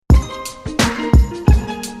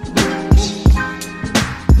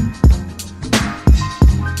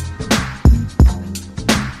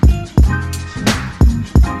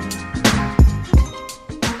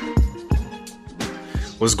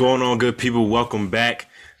What's going on, good people? Welcome back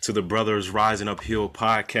to the Brothers Rising Uphill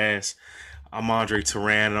podcast. I'm Andre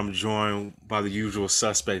Turan, and I'm joined by the usual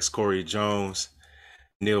suspects, Corey Jones,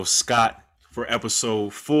 Neil Scott, for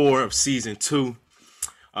episode 4 of season 2.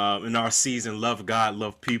 In our season, Love God,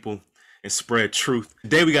 Love People, and Spread Truth.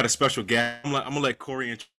 Today we got a special guest. I'm gonna let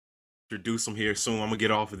Corey introduce him here soon. I'm gonna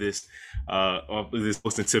get off of this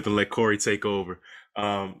hosting tip and let Corey take over.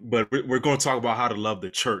 But we're going to talk about how to love the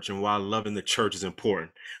church and why loving the church is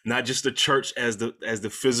important. Not just the church as the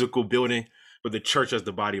physical building, but the church as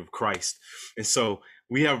the body of Christ. And so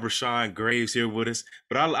we have Rayshawn Graves here with us.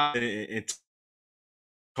 But I'll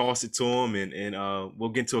toss it to him, and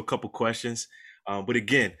we'll get into a couple questions. But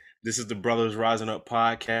again, this is the Brothers Rising Up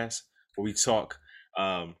podcast, where we talk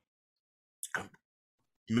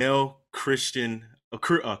male Christian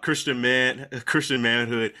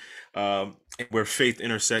manhood, where faith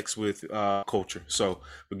intersects with culture. So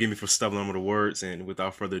forgive me for stumbling over the words, and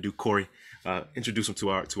without further ado, Corey, introduce him to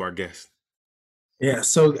our guest. Yeah,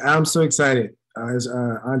 so I'm so excited. As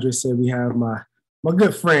Andre said, we have my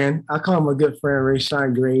good friend. I call him my good friend,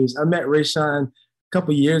 Rayshawn Graves. I met Rayshawn a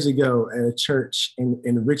couple years ago at a church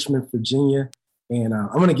in Richmond, Virginia. And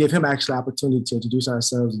I'm going to give him actually opportunity to introduce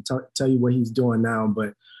ourselves and tell you what he's doing now.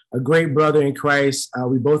 But a great brother in Christ.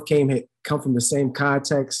 We both come from the same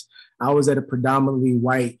context. I was at a predominantly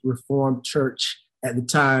white Reformed church at the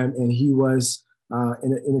time, and he was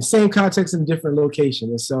in the same context in a different location.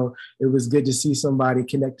 And so it was good to see somebody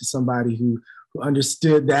connect to somebody who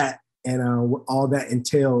understood that and what all that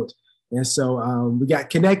entailed. And so we got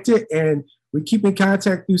connected, and we keep in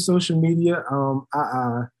contact through social media.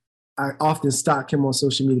 I often stalk him on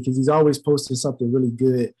social media because he's always posting something really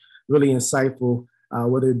good, really insightful,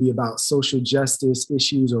 whether it be about social justice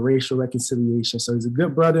issues or racial reconciliation. So he's a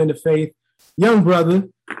good brother in the faith, young brother.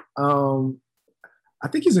 I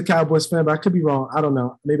think he's a Cowboys fan, but I could be wrong. I don't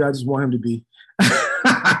know. Maybe I just want him to be.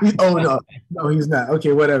 Oh, no, he's not.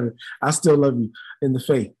 Okay, whatever. I still love you in the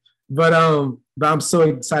faith. But I'm so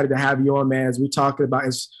excited to have you on, man. As we're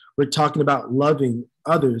talking about loving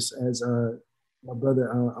others, as my brother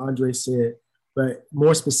Andre said, but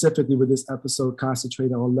more specifically with this episode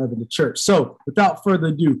concentrating on loving the church. So without further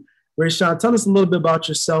ado, Rayshawn, tell us a little bit about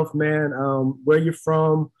yourself, man, where you're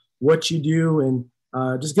from, what you do, and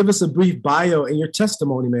just give us a brief bio and your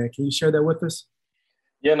testimony, man. Can you share that with us?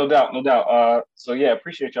 Yeah, no doubt. So yeah,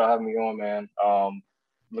 appreciate y'all having me on, man.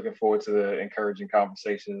 Looking forward to the encouraging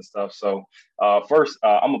conversations and stuff. So first,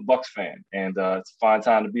 I'm a Bucks fan, and it's a fine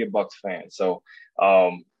time to be a Bucks fan. So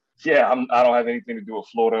yeah, I don't have anything to do with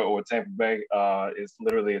Florida or Tampa Bay. It's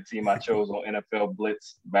literally a team I chose on NFL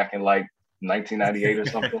Blitz back in like 1998 or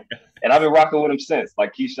something. And I've been rocking with them since,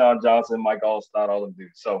 like Keyshawn Johnson, Mike Allstott, all them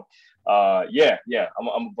dudes. So yeah, I'm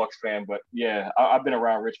a Bucks fan. But yeah, I've been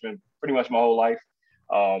around Richmond pretty much my whole life.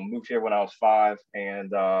 Moved here when I was 5,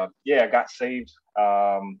 and yeah, I got saved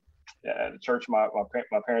at the church my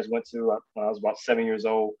parents went to when I was about 7 years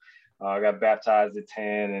old. I got baptized at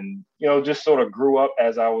 10, and just sort of grew up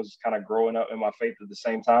as I was kind of growing up in my faith at the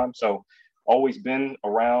same time. So always been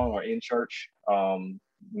around or in church.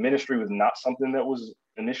 Ministry was not something that was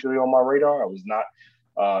initially on my radar. I was not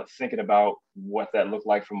thinking about what that looked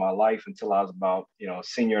like for my life until I was about a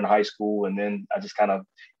senior in high school, and then I just kind of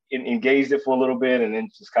engaged it for a little bit, and then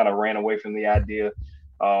just kind of ran away from the idea.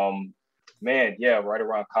 Right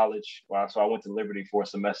around college. Wow. So I went to Liberty for a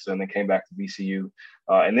semester and then came back to VCU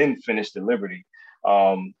and then finished at Liberty.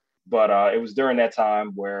 But it was during that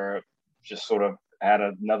time where just sort of had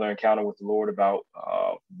another encounter with the Lord about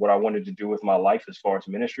what I wanted to do with my life as far as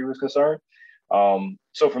ministry was concerned.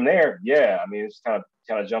 So from there, it's kind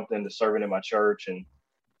of jumped into serving in my church and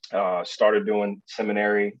started doing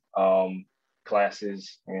seminary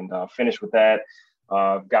classes and finished with that.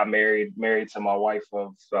 Got married to my wife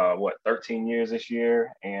of 13 years this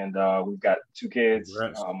year, and we've got 2 kids.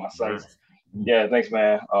 My son's, yeah, thanks,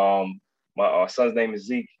 man. My son's name is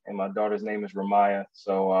Zeke, and my daughter's name is Ramaya.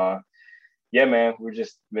 So yeah, man, we've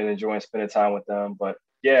just been enjoying spending time with them. But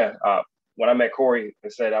yeah, when I met Corey, like I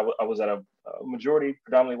said I was at a majority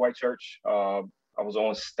predominantly white church. I was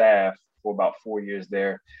on staff for about 4 years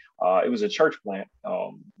there. It was a church plant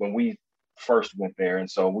when we first went there, and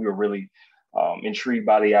so we were really intrigued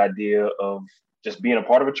by the idea of just being a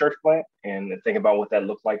part of a church plant and thinking about what that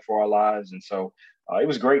looked like for our lives. And so it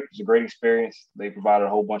was great. It was a great experience. They provided a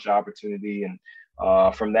whole bunch of opportunity. And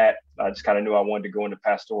from that, I just kind of knew I wanted to go into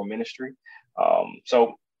pastoral ministry.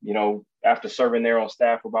 So after serving there on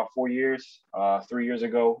staff for about 4 years, 3 years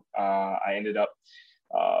ago, I ended up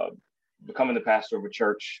becoming the pastor of a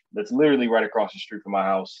church that's literally right across the street from my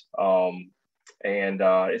house. And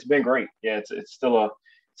it's been great. Yeah, it's still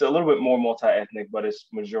it's a little bit more multi-ethnic, but it's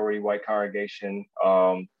majority white congregation,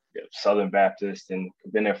 Southern Baptist, and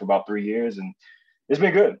I've been there for about 3 years, and it's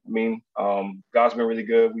been good. I mean, God's been really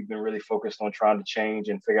good. We've been really focused on trying to change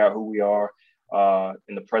and figure out who we are,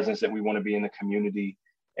 in the presence that we want to be in the community.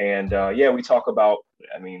 And we talk about,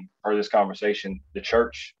 I mean, part of this conversation, the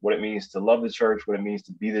church, what it means to love the church, what it means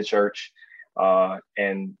to be the church.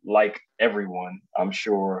 And like everyone, I'm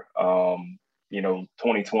sure,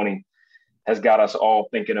 2020 has got us all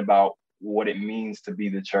thinking about what it means to be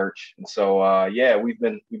the church. And so, we've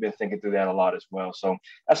been thinking through that a lot as well. So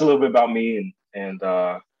that's a little bit about me. And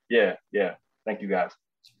thank you guys.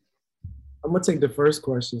 I'm gonna take the first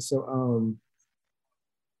question. So,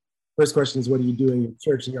 first question is, what do you do in your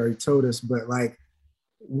church? And you already told us, but like,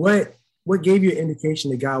 what gave you an indication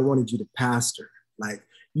that God wanted you to pastor? Like,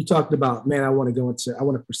 you talked about, man, I want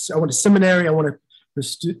a seminary, I want to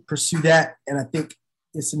pursue that, and I think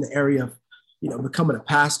it's in the area of, becoming a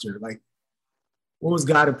pastor. Like, what was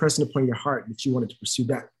God impressing upon your heart that you wanted to pursue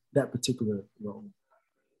that particular role?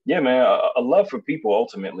 Yeah, man, a love for people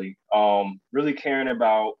ultimately. Really caring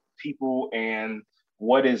about people and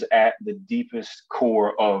what is at the deepest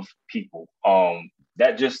core of people.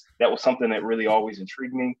 That was something that really always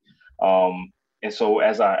intrigued me. And so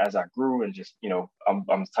as I grew and just, I'm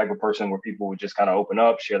the type of person where people would just kind of open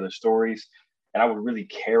up, share their stories, and I would really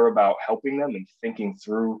care about helping them and thinking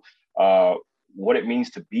through what it means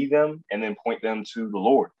to be them, and then point them to the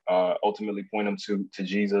Lord, ultimately point them to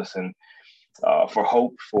Jesus, and for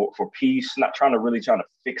hope, for peace, not trying to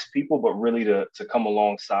fix people, but really to come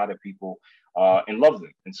alongside of people and love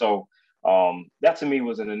them. And so that to me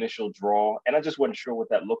was an initial draw, and I just wasn't sure what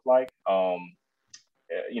that looked like.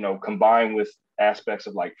 Combined with aspects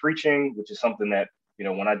of like preaching, which is something that,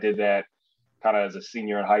 when I did that kind of as a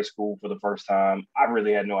senior in high school for the first time, I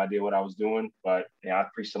really had no idea what I was doing, but I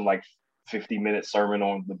preached some like 50-minute sermon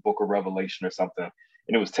on the book of Revelation or something,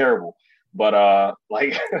 and it was terrible. But I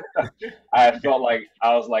felt like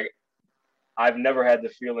I was like, I've never had the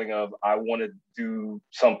feeling of I want to do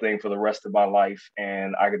something for the rest of my life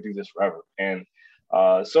and I could do this forever. And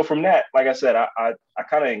so from that, like I said, I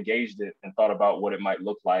kind of engaged it and thought about what it might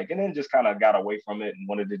look like, and then just kind of got away from it and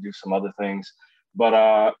wanted to do some other things.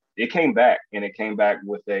 But it came back, and it came back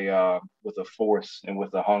with a force and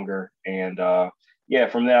with a hunger. And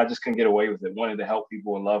from there, I just couldn't get away with it. Wanted to help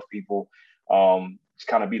people and love people. Just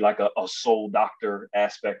kind of be like a soul doctor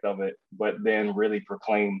aspect of it, but then really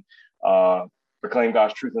proclaim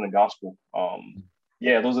God's truth in the gospel.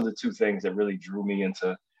 Those are the two things that really drew me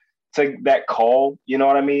into that call, you know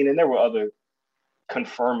what I mean? And there were other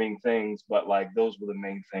confirming things, but like those were the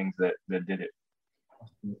main things that did it.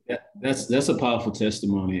 That's a powerful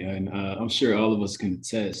testimony, and I'm sure all of us can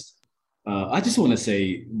attest. I just want to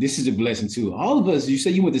say this is a blessing too. All of us, you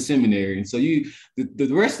say you went to seminary, and so the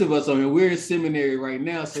rest of us, we're in seminary right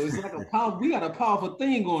now. So it's like we got a powerful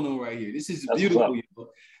thing going on right here. This is beautiful.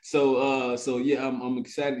 So I'm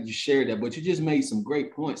excited you shared that. But you just made some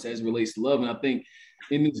great points as it relates to love, and I think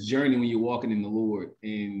in this journey when you're walking in the Lord,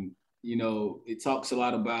 and it talks a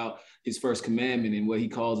lot about his first commandment and what he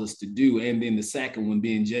calls us to do. And then the second one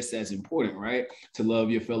being just as important, right? To love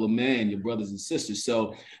your fellow man, your brothers and sisters.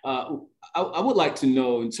 So I would like to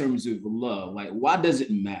know, in terms of love, like, why does it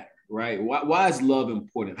matter, right? Why is love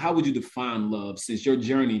important? How would you define love, since your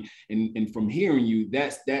journey and from hearing you,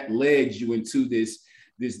 that led you into this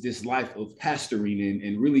life of pastoring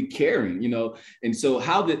and really caring, And so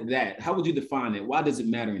how would you define it? Why does it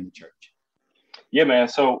matter in the church? Yeah, man.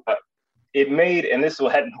 So it made, and this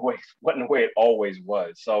wasn't the way it always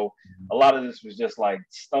was. So a lot of this was just like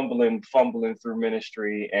fumbling through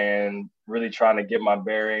ministry and really trying to get my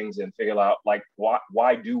bearings and figure out like,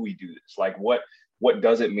 why do we do this? Like, what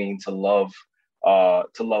does it mean to love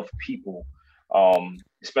people?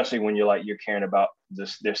 Especially when you're caring about the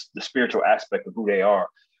spiritual aspect of who they are.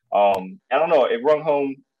 I don't know, it rung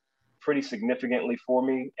home pretty significantly for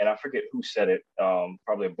me. And I forget who said it.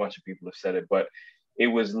 Probably a bunch of people have said it, but it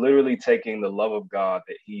was literally taking the love of God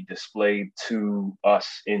that he displayed to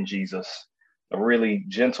us in Jesus, a really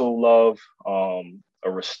gentle love, a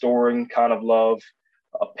restoring kind of love,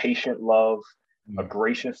 a patient love, a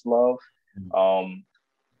gracious love,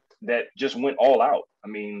 that just went all out. I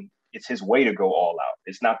mean, it's his way to go all out.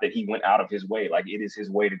 It's not that he went out of his way. Like, it is his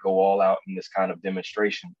way to go all out in this kind of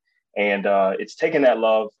demonstration. And it's taking that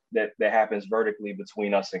love that happens vertically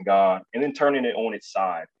between us and God, and then turning it on its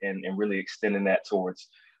side and really extending that towards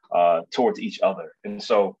each other. And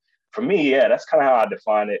so for me, that's kind of how I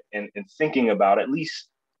define it, and thinking about at least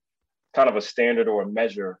kind of a standard or a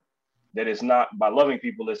measure that is not, by loving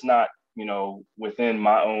people, it's not, within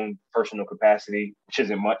my own personal capacity, which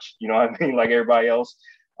isn't much, you know what I mean, like everybody else.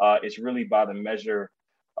 it's really by the measure,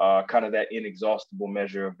 kind of that inexhaustible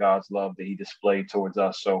measure of God's love that he displayed towards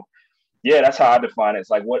us. So yeah, that's how I define it.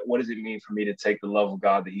 It's like, what does it mean for me to take the love of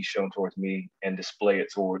God that he's shown towards me and display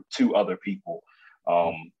it to other people?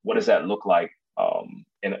 What does that look like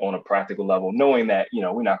and on a practical level, knowing that,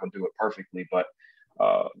 we're not going to do it perfectly, but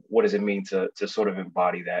what does it mean to sort of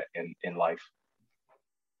embody that in life?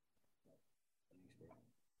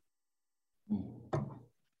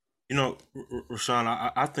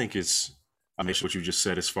 Rayshawn, I think it's, what you just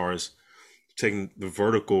said as far as taking the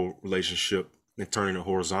vertical relationship and turning it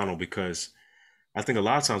horizontal, because I think a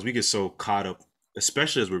lot of times we get so caught up,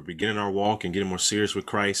 especially as we're beginning our walk and getting more serious with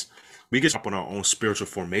Christ, we get up on our own spiritual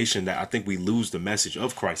formation that I think we lose the message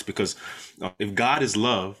of Christ. Because if God is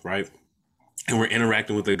love, right, and we're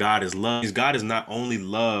interacting with the God is love, God is not only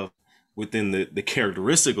love within the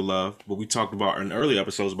characteristic of love, but we talked about in earlier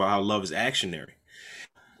episodes about how love is actionary.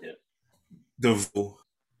 Yeah. The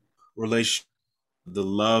relationship, the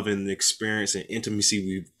love and the experience and intimacy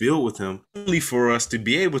we've built with him, only for us to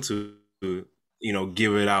be able to,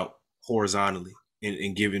 give it out horizontally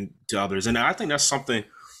and giving to others. And I think that's something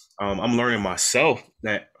I'm learning myself,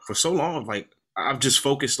 that for so long, like I've just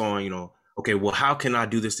focused on, okay, well, how can I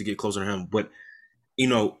do this to get closer to him? But,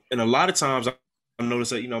 and a lot of times I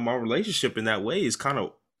noticed that, my relationship in that way is kind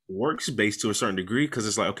of works based to a certain degree, because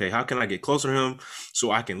it's like, okay, how can I get closer to him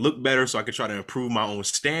so I can look better, so I can try to improve my own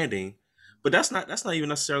standing? But that's not even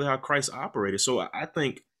necessarily how Christ operated. So I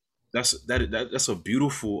think that's a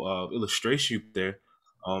beautiful illustration there.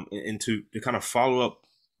 And to kind of follow up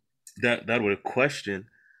that with a question,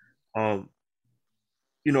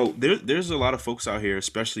 there's a lot of folks out here,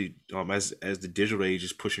 especially as the digital age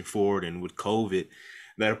is pushing forward and with COVID,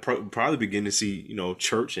 that are probably begin to see,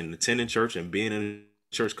 church and attending church and being in a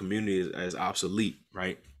church community as obsolete,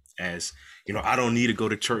 right? As, I don't need to go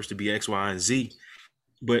to church to be X, Y, and Z.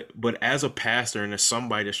 But as a pastor and as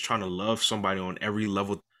somebody that's trying to love somebody on every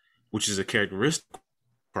level, which is a characteristic of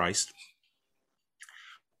Christ,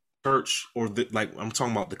 church, or I'm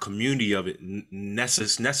talking about the community of it,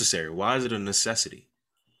 necessary. Why is it a necessity?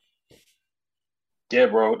 Yeah,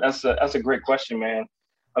 bro, that's a great question, man.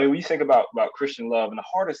 I mean, when you think about Christian love, and the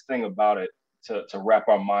hardest thing about it to wrap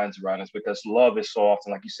our minds around is because love is so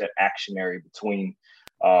often, like you said, actionary between,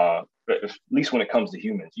 at least when it comes to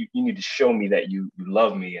humans. You need to show me that you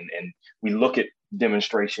love me, and we look at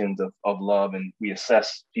demonstrations of love, and we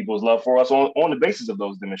assess people's love for us on the basis of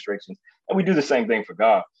those demonstrations, and we do the same thing for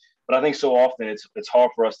God. But I think so often it's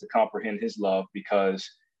hard for us to comprehend his love because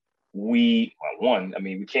we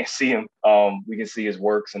can't see him. We can see his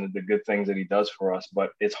works and the good things that he does for us,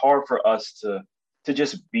 but it's hard for us to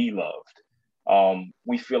just be loved.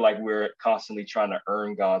 We feel like we're constantly trying to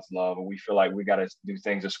earn God's love, or we feel like we got to do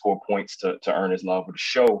things to score points to earn his love or to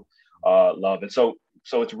show love. And so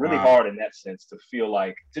it's really hard in that sense to feel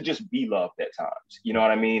like to just be loved at times. You know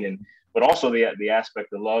what I mean? But also the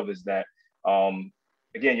aspect of love is that,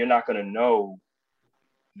 again, you're not going to know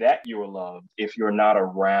that you're loved if you're not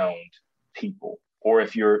around people, or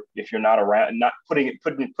if you're not around, not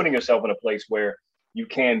putting yourself in a place where you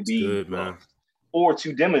can be loved, or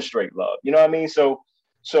to demonstrate love. You know what I mean? So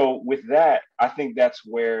with that, I think that's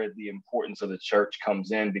where the importance of the church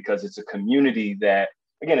comes in, because it's a community that,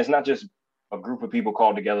 again, it's not just a group of people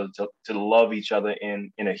called together to love each other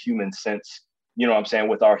in a human sense, you know what I'm saying,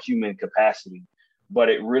 with our human capacity. But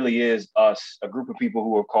it really is us, a group of people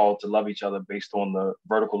who are called to love each other based on the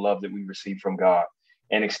vertical love that we receive from God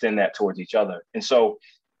and extend that towards each other. And so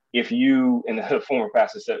if you, and the former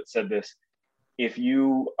pastor said this, if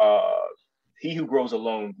you, he who grows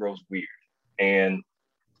alone grows weird. And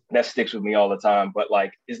that sticks with me all the time. But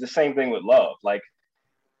like, it's the same thing with love. Like,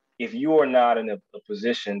 if you are not in a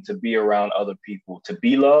position to be around other people, to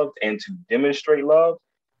be loved and to demonstrate love,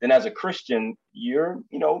 then as a Christian,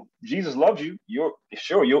 Jesus loves you.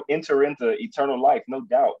 You'll enter into eternal life, no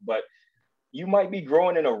doubt, but you might be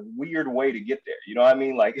growing in a weird way to get there. You know what I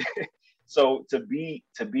mean? Like, so to be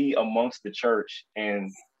amongst the church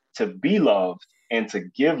and to be loved and to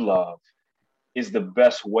give love is the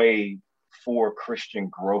best way for Christian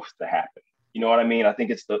growth to happen. You know what I mean? I think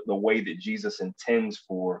it's the way that Jesus intends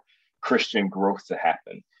for Christian growth to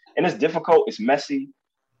happen. And it's difficult, it's messy,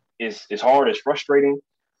 it's hard, it's frustrating.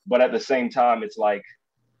 But at the same time, it's like,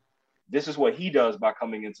 this is what he does by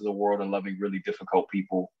coming into the world and loving really difficult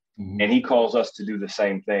people. Mm-hmm. And he calls us to do the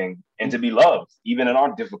same thing and to be loved, even in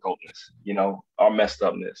our difficultness, our messed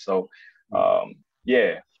upness. So,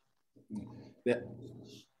 yeah.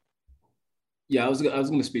 Yeah, I was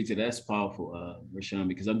going to speak to that. That's powerful, Rayshawn,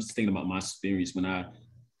 because I'm just thinking about my experience when I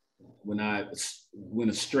when I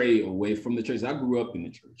went astray away from the church. I grew up in the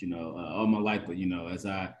church, all my life, but as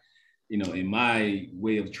I, in my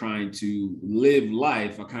way of trying to live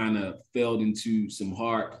life, I kind of fell into some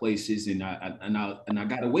hard places, and I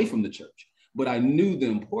got away from the church. But I knew the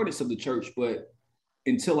importance of the church, but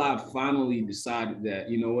until I finally decided that,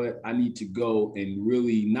 I need to go and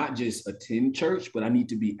really not just attend church, but I need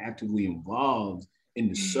to be actively involved in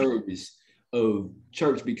the service of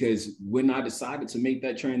church. Because when I decided to make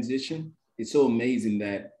that transition, it's so amazing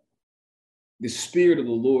that the Spirit of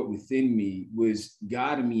the Lord within me was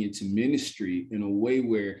guiding me into ministry in a way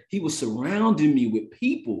where he was surrounding me with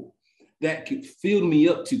people that could fill me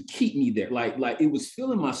up to keep me there. Like it was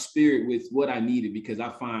filling my spirit with what I needed, because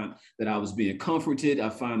I find that I was being comforted. I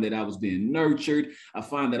find that I was being nurtured. I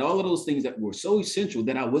find that all of those things that were so essential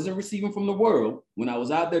that I wasn't receiving from the world when I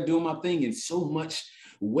was out there doing my thing, and so much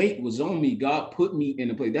weight was on me, God put me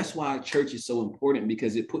in a place. That's why church is so important,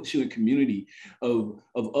 because it puts you in community of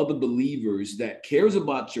other believers that cares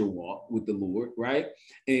about your walk with the Lord, right?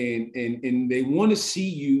 And they want to see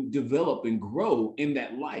you develop and grow in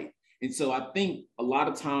that light. And so I think a lot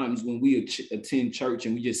of times when we attend church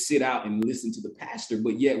and we just sit out and listen to the pastor,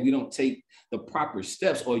 but yet we don't take the proper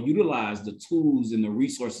steps or utilize the tools and the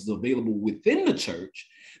resources available within the church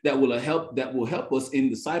that will help us in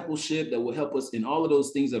discipleship, that will help us in all of those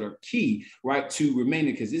things that are key, right, to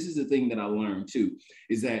remaining. Because this is the thing that I learned too,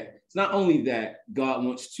 is that it's not only that God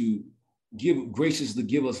wants to graciously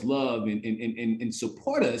give us love and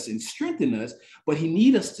support us and strengthen us, but he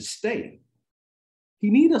needs us to stay. He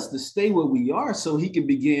needs us to stay where we are so he can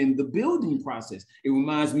begin the building process. It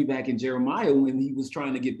reminds me back in Jeremiah when he was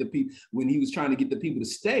trying to get the people to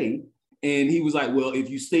stay. And he was like, well, if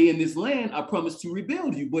you stay in this land, I promise to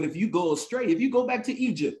rebuild you. But if you go astray, if you go back to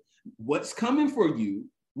Egypt, what's coming for you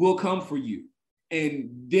will come for you. And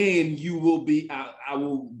then you will be,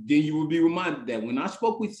 you will be reminded that when I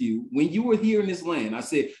spoke with you, when you were here in this land, I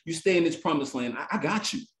said, you stay in this promised land, I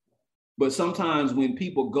got you. But sometimes when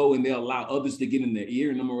people go and they allow others to get in their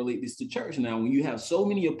ear, and I'm gonna relate this to church now, when you have so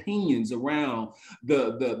many opinions around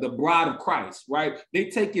the bride of Christ, right? They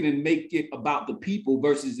take it and make it about the people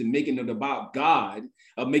versus making it about God,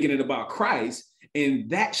 making it about Christ. And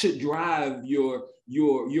that should drive your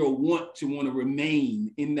want to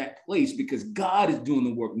remain in that place, because God is doing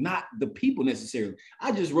the work, not the people necessarily.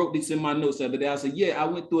 I just wrote this in my notes the other day. I said, yeah, I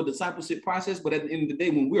went through a discipleship process, but at the end of the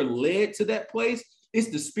day, when we're led to that place, it's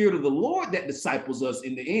the Spirit of the Lord that disciples us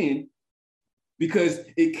in the end, because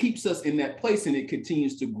it keeps us in that place and it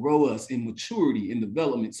continues to grow us in maturity and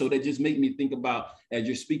development. So that just made me think about, as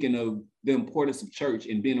you're speaking of the importance of church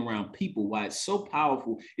and being around people, why it's so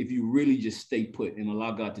powerful if you really just stay put and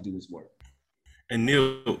allow God to do his work. And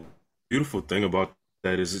Neil, beautiful thing about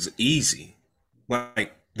that is it's easy.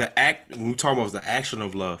 Like when we talk about the action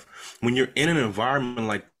of love, when you're in an environment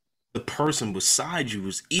like the person beside you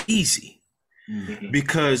is easy. Mm-hmm.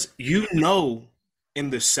 Because in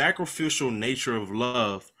the sacrificial nature of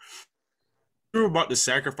love, you're about to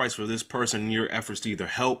sacrifice for this person in your efforts to either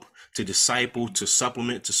help, to disciple, to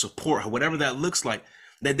supplement, to support, whatever that looks like.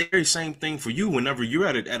 That very same thing for you whenever you're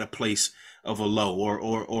at a place of a low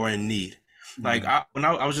or in need. Mm-hmm. Like when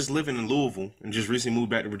I was just living in Louisville and just recently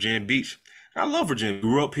moved back to Virginia Beach. I love Virginia.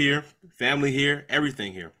 Grew up here, family here,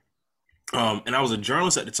 everything here. And I was a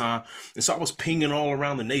journalist at the time, and so I was pinging all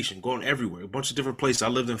around the nation, going everywhere, a bunch of different places. I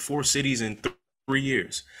lived in 4 cities in 3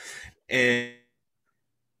 years, and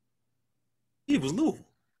it was Louisville,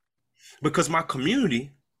 because my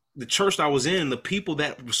community, the church I was in, the people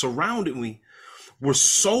that surrounded me were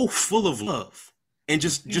so full of love and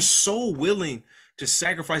just so willing to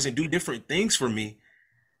sacrifice and do different things for me,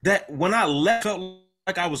 that when I left, it felt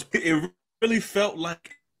like it really felt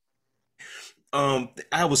like I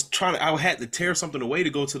had to tear something away to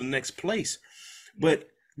go to the next place. But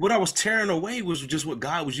what I was tearing away was just what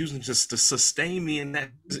God was using just to sustain me, and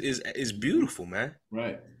that is beautiful, man.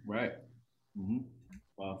 Right. Mm-hmm.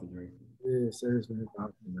 Powerful, Drake. Yeah, seriously,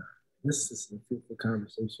 powerful. This is a fruitful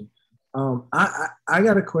conversation. I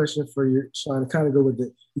got a question for you, Sean, to kind of go with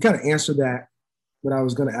it. You kind of answered that, what I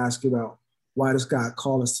was going to ask you about. Why does God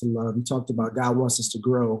call us to love? You talked about God wants us to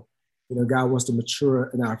grow. God wants to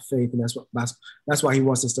mature in our faith, and that's why he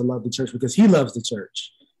wants us to love the church, because he loves the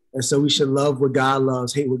church. And so we should love what God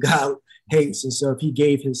loves, hate what God hates. And so if he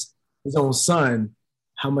gave his own son,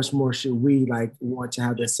 how much more should we want to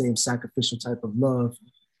have that same sacrificial type of love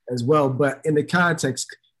as well? But in the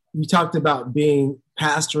context, you talked about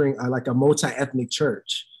pastoring like a multi-ethnic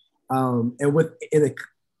church. And in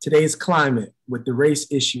today's climate, with the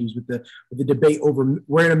race issues, with the debate over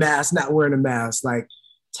wearing a mask, not wearing a mask,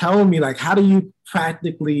 tell me, how do you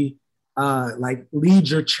practically like lead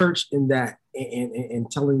your church in that and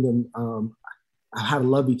telling them how to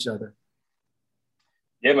love each other?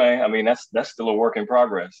 Yeah, man. I mean, that's still a work in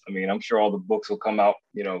progress. I mean, I'm sure all the books will come out,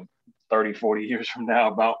 30, 40 years from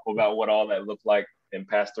now about what all that looked like and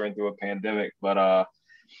pastoring through a pandemic. But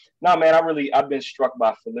no, man, I've been struck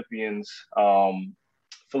by Philippians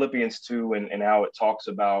 2 and how it talks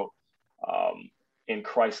about in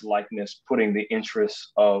Christ likeness, putting the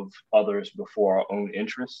interests of others before our own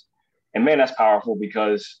interests. And man, that's powerful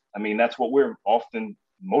because I mean, that's what we're often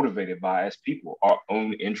motivated by as people, our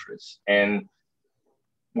own interests. And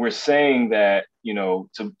we're saying that,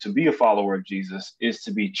 to be a follower of Jesus is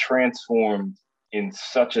to be transformed in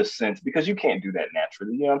such a sense, because you can't do that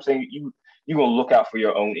naturally. You know what I'm saying? You're going to look out for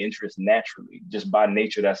your own interests naturally, just by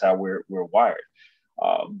nature. That's how we're wired.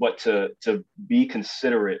 But to be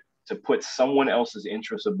considerate, to put someone else's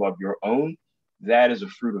interests above your own, that is a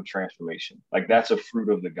fruit of transformation. Like that's a fruit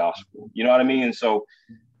of the gospel. You know what I mean? And so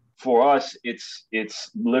for us, it's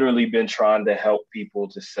literally been trying to help people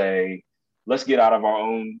to say, let's get out of our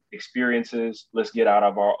own experiences. Let's get out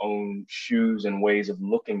of our own shoes and ways of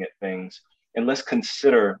looking at things. And let's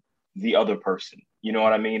consider the other person. You know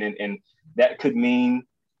what I mean? And that could mean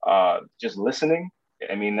just listening.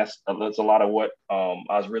 I mean, that's a lot of what I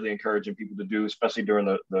was really encouraging people to do, especially during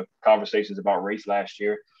the conversations about race last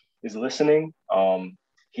year, is listening,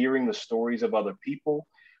 hearing the stories of other people,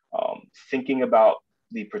 thinking about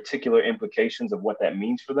the particular implications of what that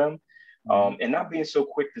means for them. And not being so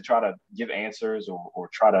quick to try to give answers or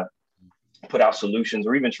try to put out solutions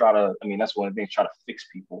or even try to, I mean, that's one of the things, try to fix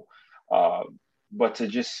people. But to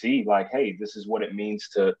just see like, hey, this is what it means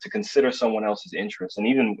to consider someone else's interests. And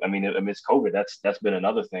even, I mean, amidst COVID, that's been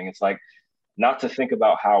another thing. It's like not to think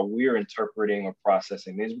about how we're interpreting or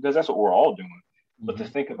processing things, because that's what we're all doing, but to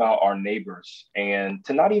think about our neighbors and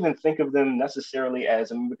to not even think of them necessarily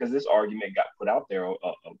as, I mean, because this argument got put out there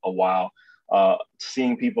a while,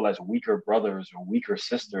 seeing people as weaker brothers or weaker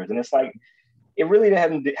sisters. And it's like, it really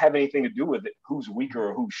doesn't have anything to do with it, who's weaker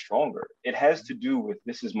or who's stronger. It has to do with,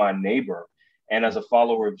 this is my neighbor. And as a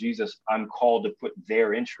follower of Jesus, I'm called to put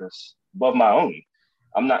their interests above my own.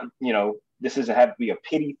 I'm not, this doesn't have to be a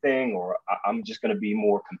pity thing, or I'm just going to be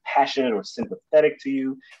more compassionate or sympathetic to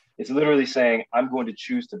you. It's literally saying, I'm going to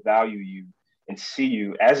choose to value you and see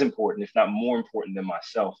you as important, if not more important than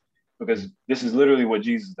myself. Because this is literally what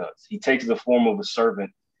Jesus does. He takes the form of a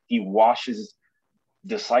servant. He washes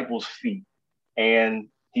disciples' feet, and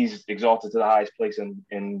he's exalted to the highest place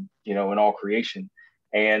in all creation.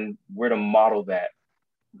 And we're to model that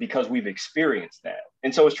because we've experienced that.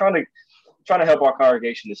 And so it's trying to help our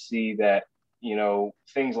congregation to see that,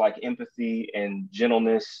 things like empathy and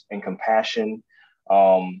gentleness and compassion,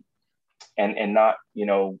 and not,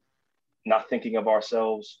 not thinking of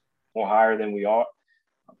ourselves more higher than we are,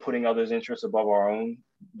 putting others' interests above our own.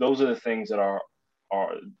 Those are the things that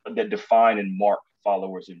that define and mark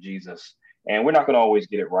followers of Jesus. And we're not going to always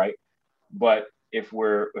get it right, but if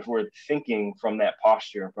we're thinking from that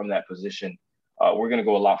posture and from that position, we're going to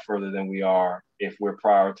go a lot further than we are if we're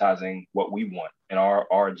prioritizing what we want and our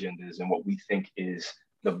agendas and what we think is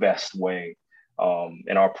the best way,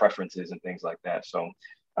 and our preferences and things like that. So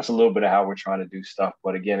that's a little bit of how we're trying to do stuff.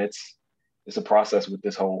 But again, it's a process with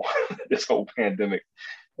this whole this whole pandemic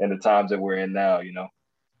and the times that we're in now.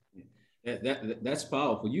 That's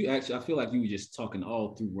powerful. You actually, I feel like you were just talking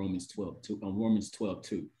all through Romans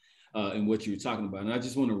 12:2, and what you were talking about. And I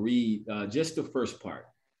just want to read just the first part.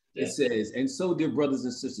 Yeah. It says, and so, dear brothers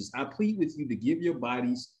and sisters, I plead with you to give your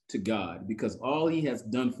bodies to God because all he has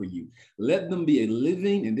done for you. Let them be a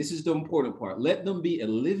living, and this is the important part, let them be a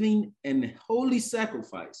living and holy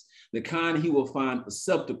sacrifice, the kind he will find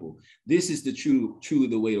acceptable. This is the truly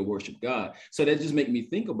the way to worship God. So that just makes me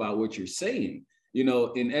think about what you're saying.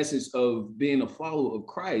 In essence of being a follower of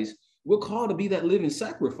Christ, we're called to be that living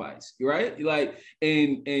sacrifice, right? Like,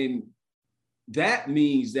 and that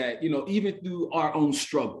means that, even through our own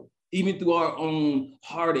struggle, even through our own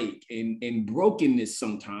heartache and brokenness,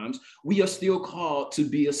 sometimes we are still called to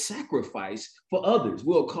be a sacrifice for others.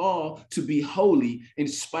 We're called to be holy in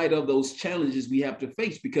spite of those challenges we have to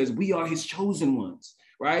face because we are his chosen ones,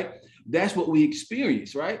 right? That's what we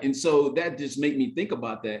experience, right? And so that just made me think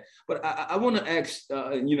about that. But I want to ask,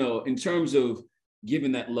 in terms of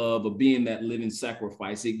giving that love or being that living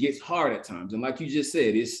sacrifice, it gets hard at times. And like you just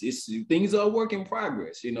said, it's things are a work in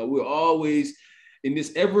progress. We're always in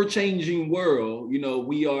this ever-changing world.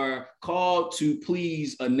 We are called to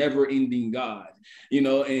please a never-ending God,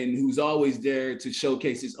 and who's always there to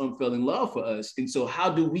showcase his unfailing love for us. And so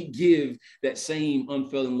how do we give that same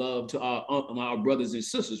unfailing love to our brothers and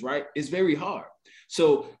sisters, right? It's very hard.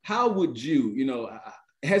 So how would you,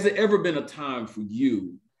 has it ever been a time for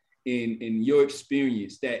you in your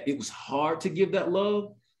experience that it was hard to give that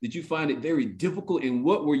love? Did you find it very difficult? And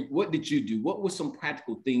what did you do? What were some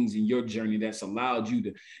practical things in your journey that's allowed you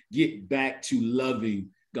to get back to loving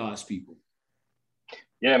God's people?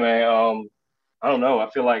 Yeah, man. I don't know. I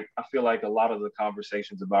feel like a lot of the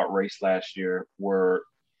conversations about race last year were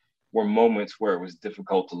moments where it was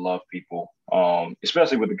difficult to love people,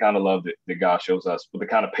 especially with the kind of love that God shows us, with the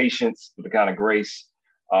kind of patience, with the kind of grace.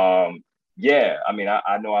 Yeah, I mean,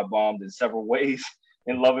 I know I bombed in several ways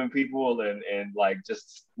in loving people and like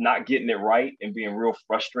just not getting it right and being real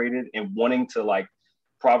frustrated and wanting to, like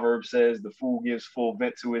Proverbs says, the fool gives full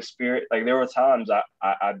vent to his spirit. Like there were times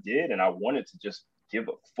I did, and I wanted to just give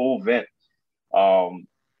a full vent, and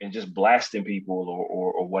just blasting people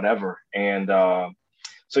or whatever. And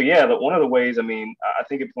so yeah, one of the ways, I mean, I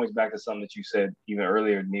think it points back to something that you said even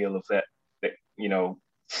earlier, Neil, of that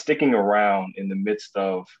sticking around in the midst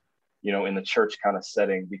of, in the church kind of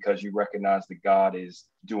setting, because you recognize that God is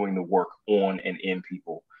doing the work on and in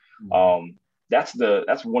people. Mm-hmm. That's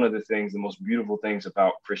one of the things, the most beautiful things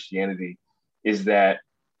about Christianity is that,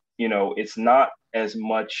 it's not as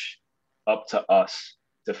much up to us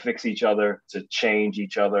to fix each other, to change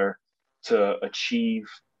each other, to achieve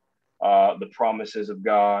the promises of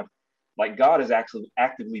God. Like God is actually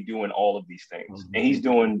actively doing all of these things, mm-hmm. and he's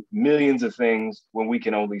doing millions of things when we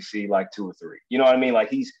can only see like 2 or 3. You know what I mean? Like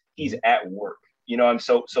he's at work, and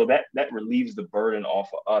so that relieves the burden off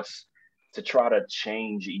of us to try to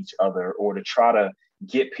change each other or to try to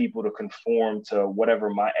get people to conform to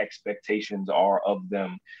whatever my expectations are of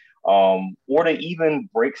them, or to even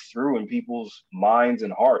break through in people's minds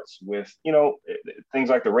and hearts with, things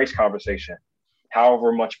like the race conversation.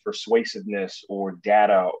 However much persuasiveness or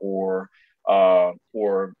data or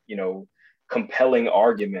compelling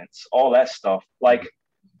arguments, all that stuff, like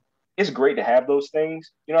it's great to have those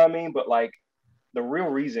things, you know what I mean? But like the real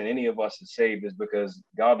reason any of us is saved is because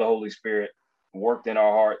God, the Holy Spirit, worked in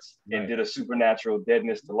our hearts and did a supernatural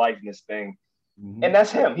deadness to likeness thing. Mm-hmm. And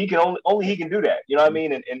that's him. He can only he can do that. You know what I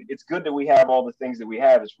mean? And it's good that we have all the things that we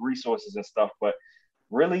have as resources and stuff, but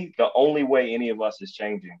really the only way any of us is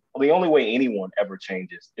changing, or the only way anyone ever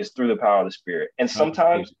changes, is through the power of the Spirit. And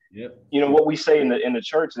sometimes, what we say in the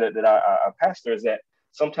church that I pastor is that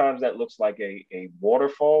sometimes that looks like a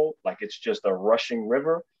waterfall, like it's just a rushing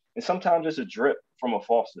river. And sometimes it's a drip from a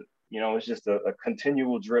faucet. It's just a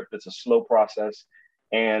continual drip. It's a slow process.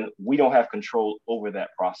 And we don't have control over that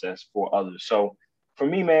process for others. So for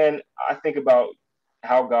me, man, I think about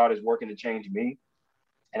how God is working to change me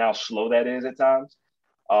and how slow that is at times,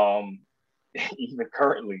 even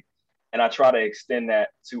currently. And I try to extend that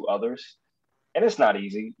to others. And it's not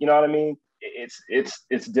easy. You know what I mean?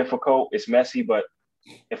 It's difficult. It's messy. But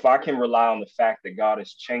if I can rely on the fact that God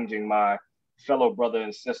is changing my fellow brother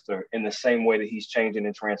and sister in the same way that he's changing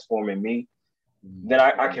and transforming me, then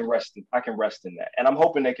I can rest in that. And I'm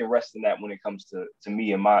hoping they can rest in that when it comes to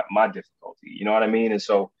me and my difficulty. You know what I mean? And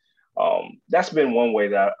so that's been one way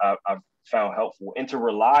that I've found helpful, and to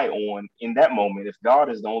rely on in that moment, if God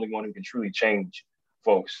is the only one who can truly change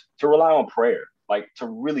folks, to rely on prayer, like to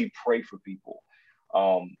really pray for people,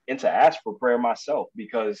 and to ask for prayer myself,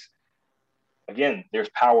 because again, there's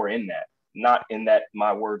power in that. Not in that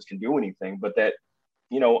my words can do anything, but that,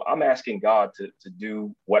 I'm asking God to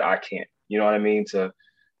do what I can't, you know what I mean? To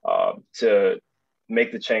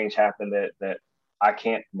make the change happen that I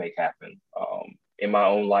can't make happen, in my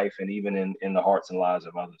own life and even in the hearts and lives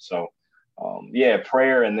of others. So,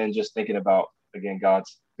 prayer, and then just thinking about, again,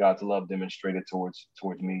 God's love demonstrated towards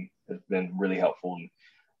me has been really helpful, and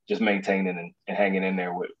just maintaining and hanging in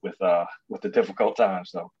there with the difficult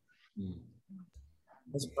times. So.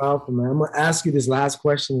 That's powerful, man. I'm gonna ask you this last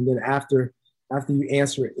question, and then after you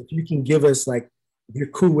answer it, if you can give us, like, if you're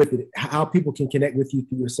cool with it, how people can connect with you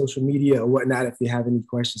through your social media or whatnot, if you have any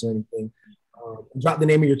questions or anything. Drop the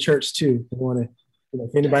name of your church too. If you want to,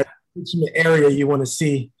 if anybody in the area you want to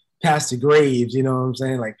see Pastor Graves, you know what I'm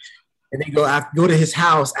saying, like, and then go to his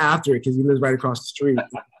house after it because he lives right across the street.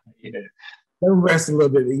 Let him rest a little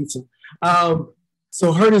bit, eat some.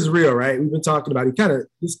 So hurt is real, right? We've been talking about it.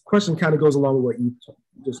 This question kind of goes along with what you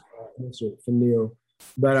just answered for Neil.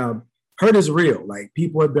 But hurt is real. Like,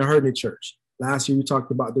 people have been hurt in church. Last year we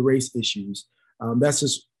talked about the race issues. That's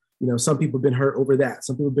just, some people have been hurt over that.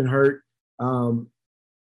 Some people have been hurt,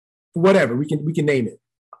 whatever. We can name it.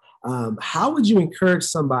 How would you encourage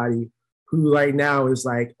somebody who right now is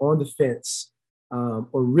like on the fence, or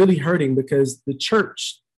really hurting because the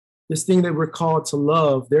church, this thing that we're called to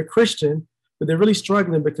love, they're Christian, but they're really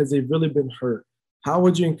struggling because they've really been hurt? How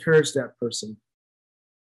would you encourage that person?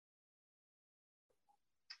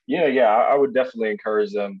 Yeah. I would definitely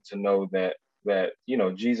encourage them to know that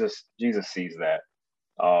Jesus sees that.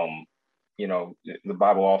 The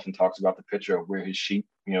Bible often talks about the picture of we're his sheep,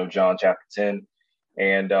 John chapter 10,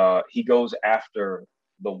 and he goes after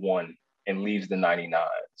the one and leaves the 99.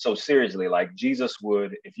 So seriously, like Jesus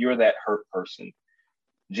would, if you're that hurt person,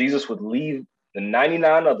 Jesus would leave the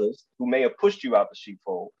 99 others who may have pushed you out the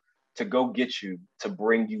sheepfold to go get you, to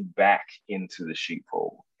bring you back into the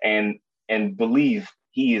sheepfold, and believe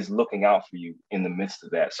he is looking out for you in the midst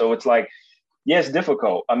of that. So it's like, yeah, it's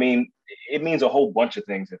difficult. I mean, it means a whole bunch of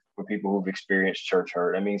things for people who've experienced church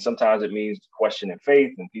hurt. I mean, sometimes it means questioning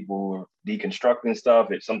faith and people who are deconstructing stuff.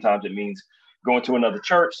 Sometimes it means going to another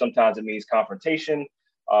church. Sometimes it means confrontation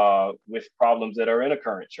with problems that are in a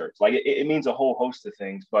current church. Like it means a whole host of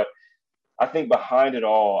things. But I think behind it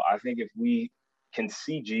all, I think if we can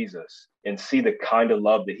see Jesus and see the kind of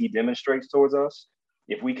love that he demonstrates towards us,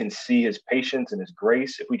 if we can see his patience and his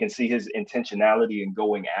grace, if we can see his intentionality in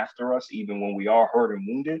going after us, even when we are hurt and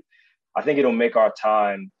wounded, I think it'll make our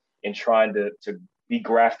time in trying to be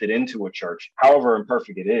grafted into a church, however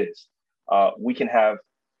imperfect it is, we can have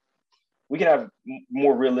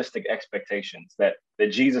more realistic expectations that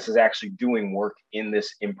Jesus is actually doing work in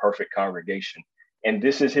this imperfect congregation. And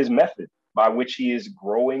this is his method by which he is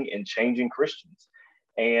growing and changing Christians.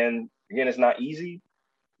 And again, it's not easy.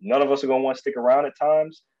 None of us are going to want to stick around at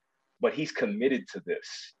times, but he's committed to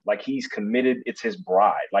this. Like he's committed. It's his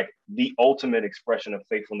bride, like the ultimate expression of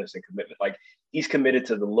faithfulness and commitment. Like he's committed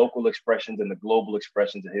to the local expressions and the global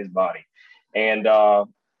expressions of his body. And I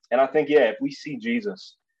think, if we see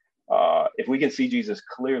Jesus, if we can see Jesus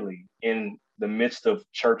clearly in the midst of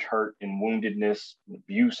church hurt and woundedness, and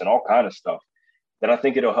abuse and all kind of stuff, then I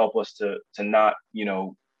think it'll help us to not,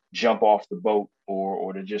 jump off the boat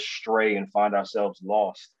or to just stray and find ourselves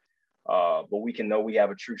lost. But we can know we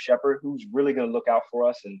have a true shepherd who's really going to look out for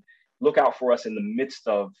us and look out for us in the midst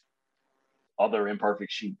of other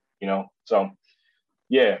imperfect sheep, So,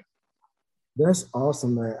 yeah. That's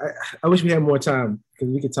awesome, man. I wish we had more time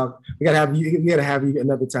because we could talk. We gotta have you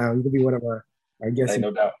another time. You could be one of our guests. Hey,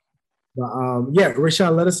 no doubt. But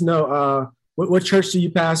Rayshawn, let us know what church do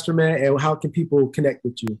you pastor, man, and how can people connect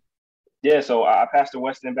with you? Yeah, so I pastor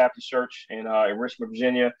West End Baptist Church in Richmond,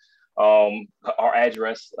 Virginia. Our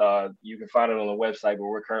address, you can find it on the website, but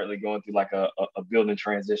we're currently going through like a building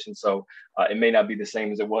transition. So it may not be the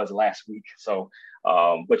same as it was last week. So,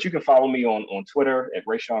 but you can follow me on Twitter at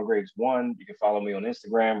Rayshawn Graves 1. You can follow me on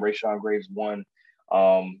Instagram, Rayshawn Graves 1.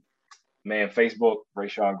 Facebook,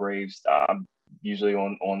 Rayshawn Graves. I'm usually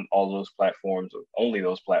on all those platforms, or only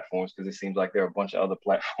those platforms, because it seems like there are a bunch of other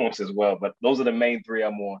platforms as well. But those are the main three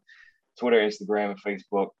I'm on. Twitter, Instagram, and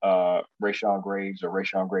Facebook, Rayshawn Graves or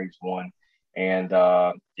Rayshawn Graves 1. And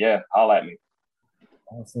holla at me.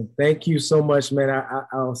 Awesome. Thank you so much, man.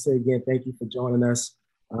 I'll say again, thank you for joining us.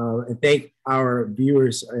 And thank our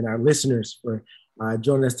viewers and our listeners for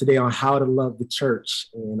joining us today on how to love the church.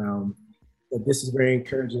 And this is very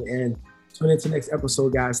encouraging. And tune into the next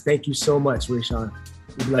episode, guys. Thank you so much, Rayshawn.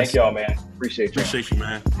 Thank y'all, man. Appreciate you,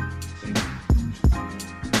 man.